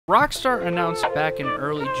Rockstar announced back in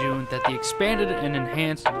early June that the expanded and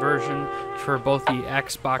enhanced version for both the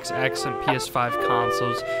Xbox X and PS5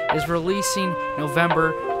 consoles is releasing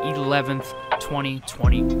November 11th,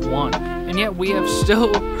 2021. And yet we have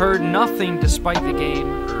still heard nothing despite the game,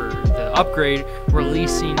 or the upgrade,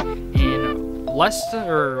 releasing in less than,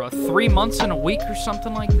 or 3 months and a week or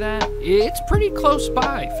something like that. It's pretty close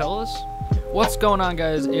by, fellas. What's going on,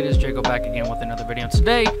 guys? It is Jacob back again with another video. And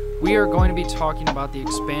today, we are going to be talking about the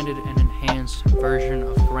expanded and enhanced version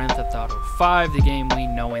of Grand Theft Auto 5, the game we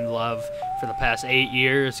know and love for the past 8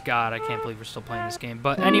 years. God, I can't believe we're still playing this game.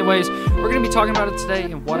 But anyways, we're going to be talking about it today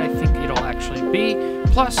and what I think it'll actually be,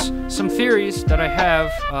 plus some theories that I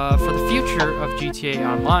have for the future of GTA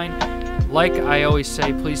Online. Like I always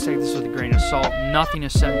say, please take this with a grain of salt. Nothing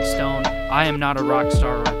is set in stone. I am not a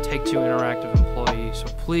Rockstar or a Take-Two Interactive employee, so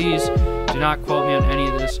please do not quote me on any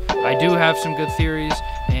of this. I do have some good theories,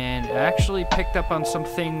 and I actually picked up on some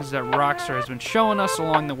things that Rockstar has been showing us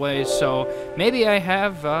along the way, so maybe I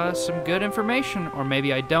have some good information, or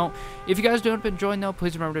maybe I don't. If you guys do end up enjoying, though,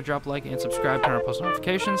 please remember to drop a like and subscribe, turn on post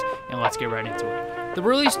notifications, and let's get right into it. The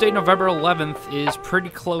release date, November 11th, is pretty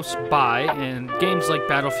close by, and games like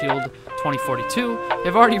Battlefield 2042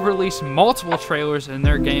 have already released multiple trailers, and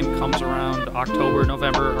their game comes around October,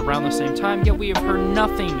 November, around the same time, yet we have heard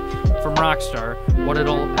nothing from Rockstar what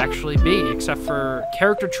it'll actually be, except for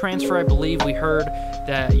character transfer. I believe we heard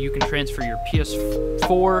that you can transfer your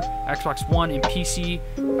PS4, Xbox One, and PC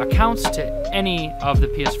accounts to any of the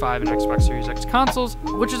PS5 and Xbox Series X consoles,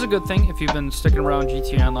 which is a good thing if you've been sticking around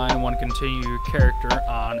GTA Online and want to continue your character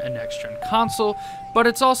on a next-gen console. But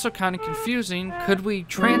it's also kind of confusing. Could we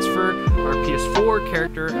transfer our PS4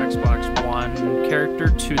 character, Xbox One character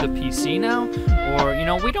to the PC now? Or, you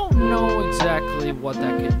know, we don't know exactly what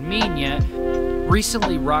that could mean yet.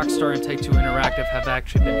 Recently, Rockstar and Take-Two Interactive have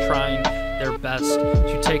actually been trying their best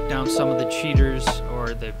to take down some of the cheaters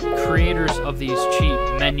or the creators of these cheat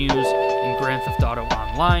menus in Grand Theft Auto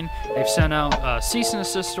Online. They've sent out cease and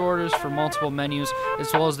desist orders for multiple menus,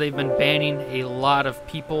 as well as they've been banning a lot of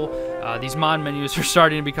people. These mod menus are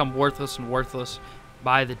starting to become worthless and worthless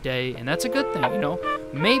by the day, and that's a good thing, you know.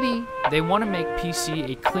 Maybe they want to make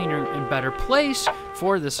PC a cleaner and better place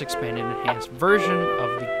for this expanded and enhanced version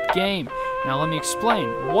of the game. Now let me explain.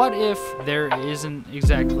 What if there isn't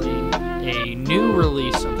exactly a new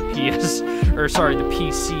release of the the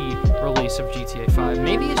PC release of GTA 5?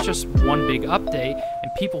 Maybe it's just one big update,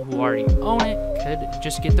 and people who already own it could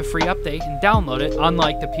just get the free update and download it,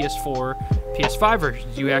 unlike the PS4, PS5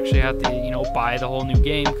 versions. You actually have to, you know, buy the whole new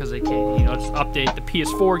game because they can't, you know, just update the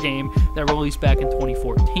PS4 game that released back in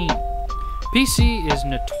 2014. PC is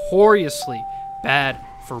notoriously bad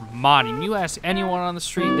for modding. You ask anyone on the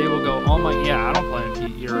street, they will go, oh my, yeah, I don't play on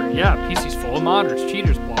PC, or yeah, PC's full of modders,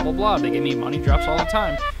 cheaters, blah, blah, blah. They give me money drops all the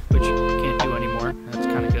time, which you can't do anymore. That's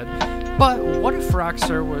kind of good. But what if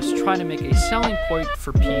Rockstar was trying to make a selling point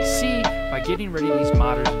for PC by getting rid of these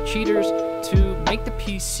modders and cheaters to make the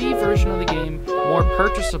PC version of the game more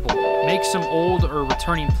purchasable, make some old or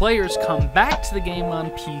returning players come back to the game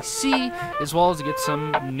on PC, as well as get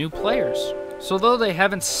some new players? So though they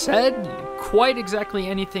haven't said quite exactly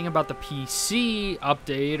anything about the PC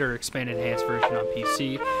update or expanded enhanced version on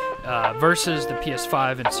PC versus the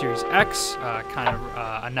PS5 and Series X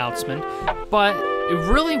announcement, but it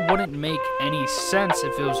really wouldn't make any sense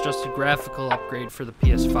if it was just a graphical upgrade for the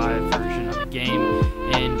PS5 version of the game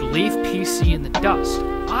and leave PC in the dust.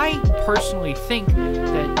 I personally think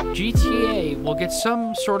that GTA will get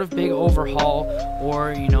some sort of big overhaul,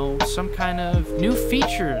 or, you know, some kind of new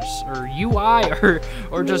features or UI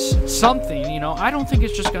or just something, you know. I don't think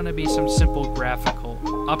it's just going to be some simple graphical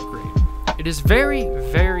upgrade. It is very,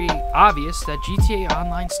 very obvious that GTA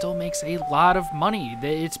Online still makes a lot of money.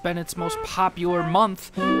 It's been its most popular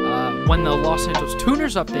month when the Los Santos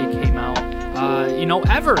Tuners update came out, you know,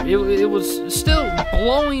 ever. It was still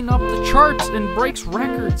blowing up the charts and breaks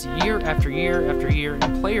records year after year after year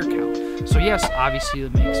in player count. So yes, obviously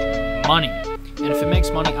it makes money. And if it makes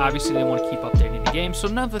money, obviously they want to keep updating the game. So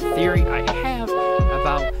another theory I have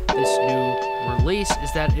about this new release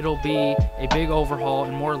is that it'll be a big overhaul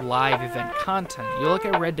and more live event content. You look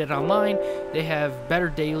at Red Dead Online, they have better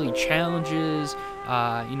daily challenges,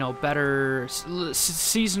 you know, better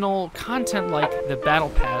seasonal content like the Battle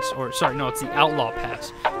Pass, or sorry, no, it's the Outlaw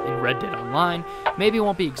Pass in Red Dead Online. Maybe it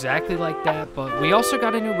won't be exactly like that, but we also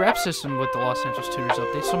got a new rep system with the Los Santos Tuners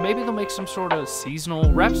update, so maybe they'll make some sort of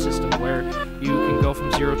seasonal rep system where you can go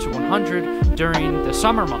from 0 to 100 during the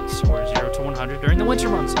summer months, or 0 to 100 during the winter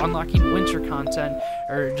months, unlocking winter content,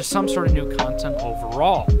 or just some sort of new content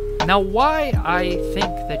overall. Now, why I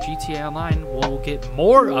think that GTA Online will get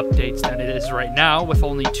more updates than it is right now, with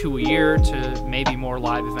only 2 a year to maybe more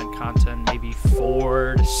live event content, maybe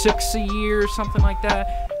 4 to 6 a year, something like that.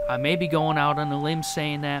 I may be going out on a limb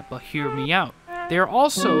saying that, but hear me out. They are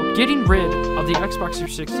also getting rid of the Xbox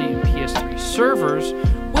 360 and PS3 servers,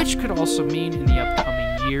 which could also mean in the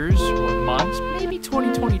upcoming years or months, maybe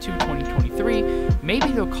 2022, 2023, maybe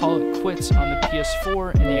they'll call it quits on the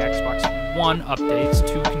PS4 and the Xbox One updates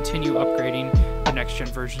to continue upgrading the next-gen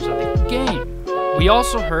versions of the game. We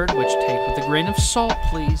also heard, which take with a grain of salt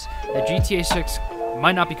please, that GTA 6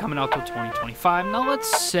 might not be coming out till 2025. Now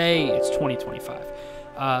let's say it's 2025.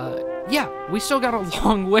 Yeah, we still got a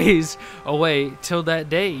long ways away till that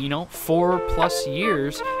day, you know, 4+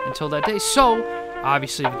 years until that day. So,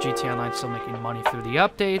 obviously, with GTA Online still making money through the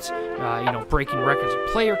updates, you know, breaking records of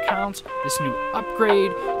player counts, this new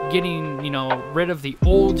upgrade, getting, you know, rid of the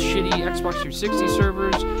old shitty Xbox 360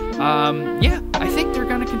 servers. Yeah, I think they're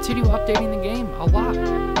going to continue updating the game a lot.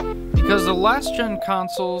 Because the last gen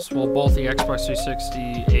consoles, well, both the Xbox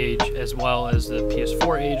 360 age as well as the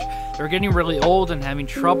PS4 age, they're getting really old and having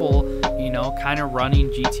trouble, you know, kind of running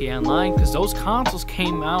GTA Online, because those consoles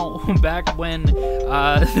came out back when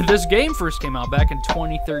this game first came out, back in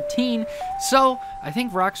 2013. So I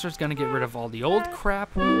think Rockstar's going to get rid of all the old crap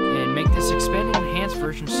and make this expanded enhanced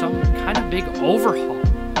version some kind of big overhaul,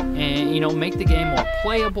 and, you know, make the game more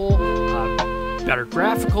playable, better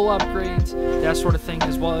graphical upgrades, that sort of thing,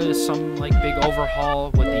 as well as some like big overhaul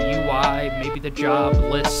with the UI, maybe the job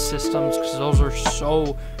list systems, because those are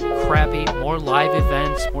so crappy. More live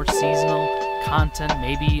events, more seasonal content,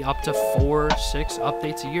 maybe up to 4, 6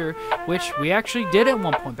 updates a year, which we actually did at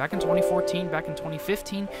one point back in 2014, back in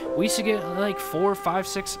 2015. We used to get like 4, 5,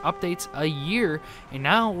 6 updates a year, and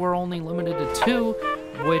now we're only limited to 2,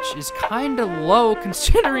 which is kind of low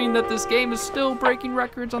considering that this game is still breaking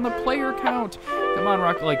records on the player count. Come on,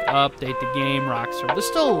 update the game, Rockstar. There's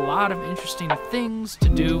still a lot of interesting things to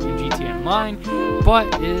do in GTA Online,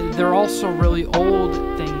 but they're also really old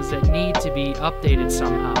things that need to be updated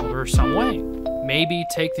somehow or some way. Maybe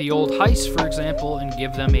take the old heist, for example, and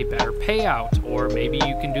give them a better payout, or maybe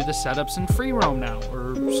you can do the setups in free roam now,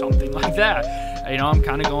 or something like that. You know, I'm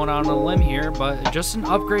kind of going out on a limb here, but just an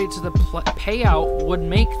upgrade to the payout would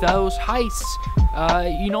make those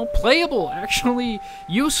heists, you know, playable, actually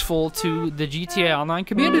useful to the GTA Online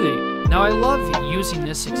community. Now, I love using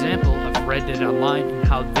this example of Red Dead Online and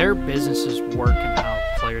how their businesses work and how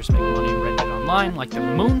players make money in Red Dead Online, like the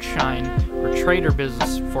Moonshine or Trader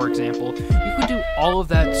business, for example. You can do all of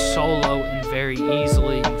that solo and very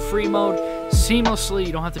easily in free mode, seamlessly.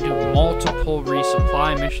 You don't have to do multiple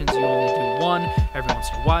resupply missions. You only do one every once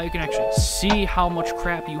in a while. You can actually see how much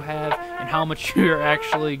crap you have and how much you're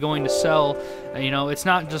actually going to sell. You know, it's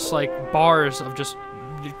not just like bars of just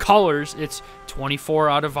colors. It's 24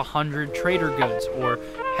 out of 100 trader goods, or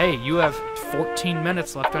hey, you have 14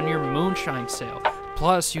 minutes left on your Moonshine sale.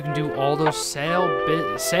 Plus, you can do all those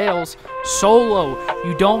sales solo.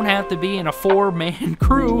 You don't have to be in a 4-man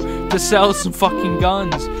crew to sell some fucking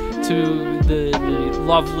guns to the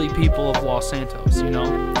lovely people of Los Santos, you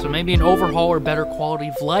know? So maybe an overhaul or better quality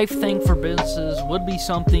of life thing for businesses would be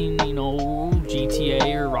something, you know,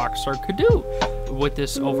 GTA or Rockstar could do with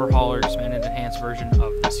this overhaul or expanded enhanced version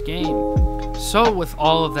of this game. So with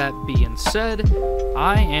all of that being said,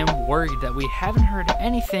 I am worried that we haven't heard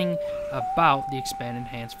anything about the expanded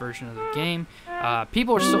enhanced version of the game.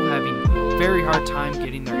 People are still having a very hard time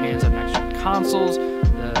getting their hands on next-gen consoles.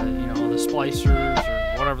 The splicers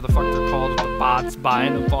or whatever the fuck they're called, the bots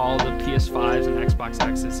buying up all the PS5s and Xbox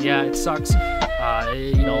X's. Yeah, it sucks.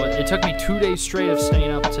 You know, it took me 2 days straight of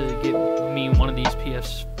staying up to get me one of these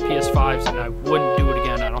PS5s, and I wouldn't do it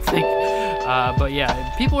again, I don't think. But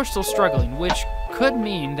yeah, people are still struggling, which could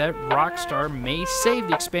mean that Rockstar may save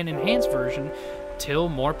the expanded enhanced version till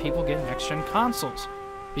more people get next-gen consoles,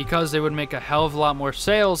 because they would make a hell of a lot more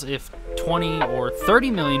sales if 20 or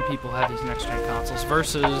 30 million people have these next-gen consoles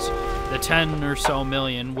versus the 10 or so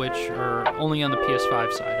million which are only on the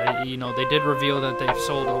PS5 side. You know, they did reveal that they've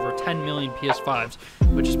sold over 10 million PS5s,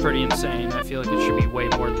 which is pretty insane. I feel like it should be way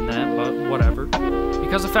more than that, but whatever.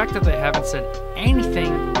 Because the fact that they haven't said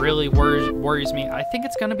anything really worries me. I think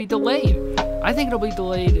it's going to be delayed. I think it'll be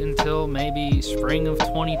delayed until maybe spring of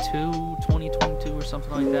 2022 or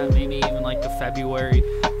something like that. Maybe even like the February,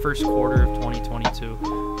 first quarter of 2022.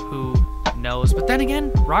 Who knows? But then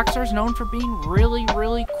again, Rockstar's known for being really,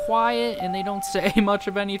 really quiet, and they don't say much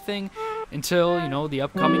of anything until, you know, the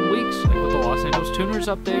upcoming weeks, like with the Los Angeles Tuners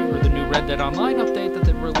update or the new Red Dead Online update that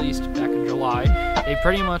they released back in July. They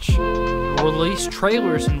pretty much released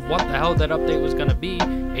trailers and what the hell that update was going to be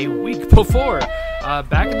a week before.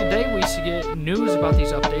 back in the day, we used to get news about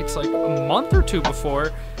these updates like a month or two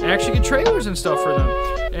before, and actually get trailers and stuff for them.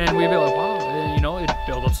 And we'd be like, wow, you know, it'd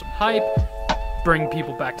build up some hype, bring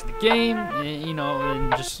people back to the game, you know,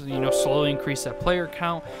 and just, you know, slowly increase that player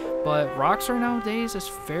count. But Rockstar nowadays is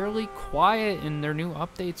fairly quiet in their new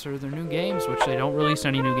updates or their new games, which they don't release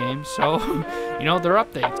any new games, so, you know, their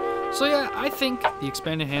updates. So yeah, I think the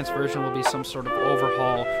expanded enhanced version will be some sort of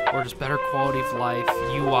overhaul or just better quality of life,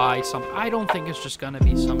 UI, I don't think it's just going to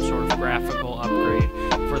be some sort of graphical upgrade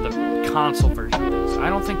for the console version of this. I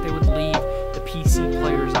don't think they would leave the PC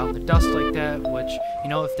players out in the dust like that, which, you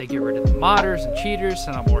know, if they get rid of the modders and cheaters,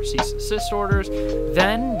 send out more cease and desist orders,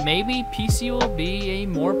 then maybe PC will be a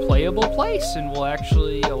more playable place and will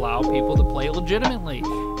actually allow people to play legitimately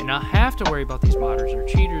and not have to worry about these modders or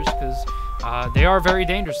cheaters, because they are very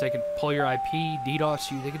dangerous. They can pull your IP,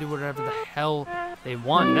 DDoS you, they can do whatever the hell they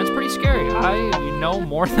want, and that's pretty scary. I know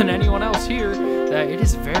more than anyone else here that it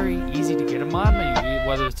is very easy to get a mod menu,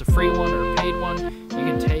 whether it's a free one or a paid one. You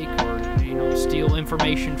can take or, you know, steal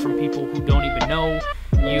information from people who don't even know.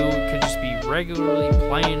 You could just be regularly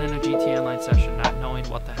playing in a GTA Online session, not knowing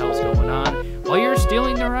what the hell's going on, while you're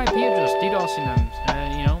stealing their IP or just DDoSing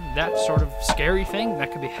them. You know, that sort of scary thing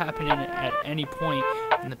that could be happening at any point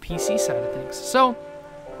in the PC side of things. So,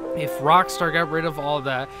 if Rockstar got rid of all of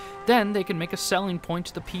that, then they can make a selling point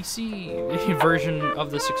to the PC version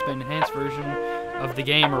of this expanded enhanced version of the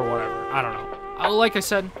game or whatever. I don't know. Like I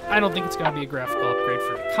said, I don't think it's going to be a graphical upgrade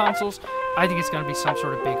for the consoles. I think it's going to be some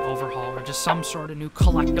sort of big overhaul or just some sort of new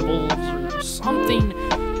collectibles or something,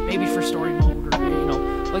 maybe for story mode, or, you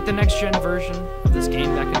know, like the next-gen version of this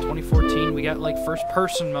game back in 2014, we got like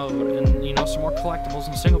first-person mode and, you know, some more collectibles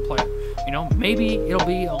and single-player. You know, maybe it'll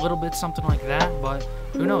be a little bit something like that, but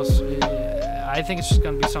who knows? I think it's just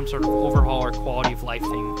going to be some sort of overhaul or quality of life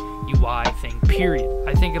thing, UI thing, period.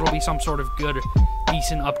 I think it'll be some sort of good,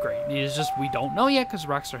 decent upgrade. It's just we don't know yet because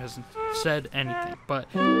Rockstar hasn't said anything. But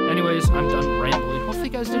anyways, I'm done rambling. Hopefully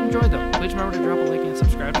you guys did enjoy though. Please remember to drop a like and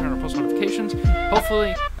subscribe, turn on post notifications.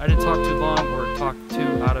 Hopefully I didn't talk too long or talk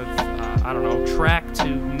too out of I don't know, track to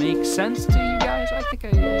make sense to you guys. I think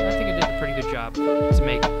I did a pretty good job to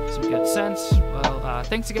make some good sense. Well,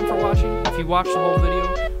 thanks again for watching. If you watched the whole video,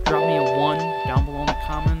 drop me a 1 down below in the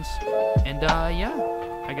comments. And yeah,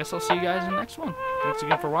 I guess I'll see you guys in the next one. Thanks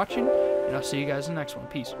again for watching, and I'll see you guys in the next one.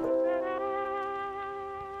 Peace.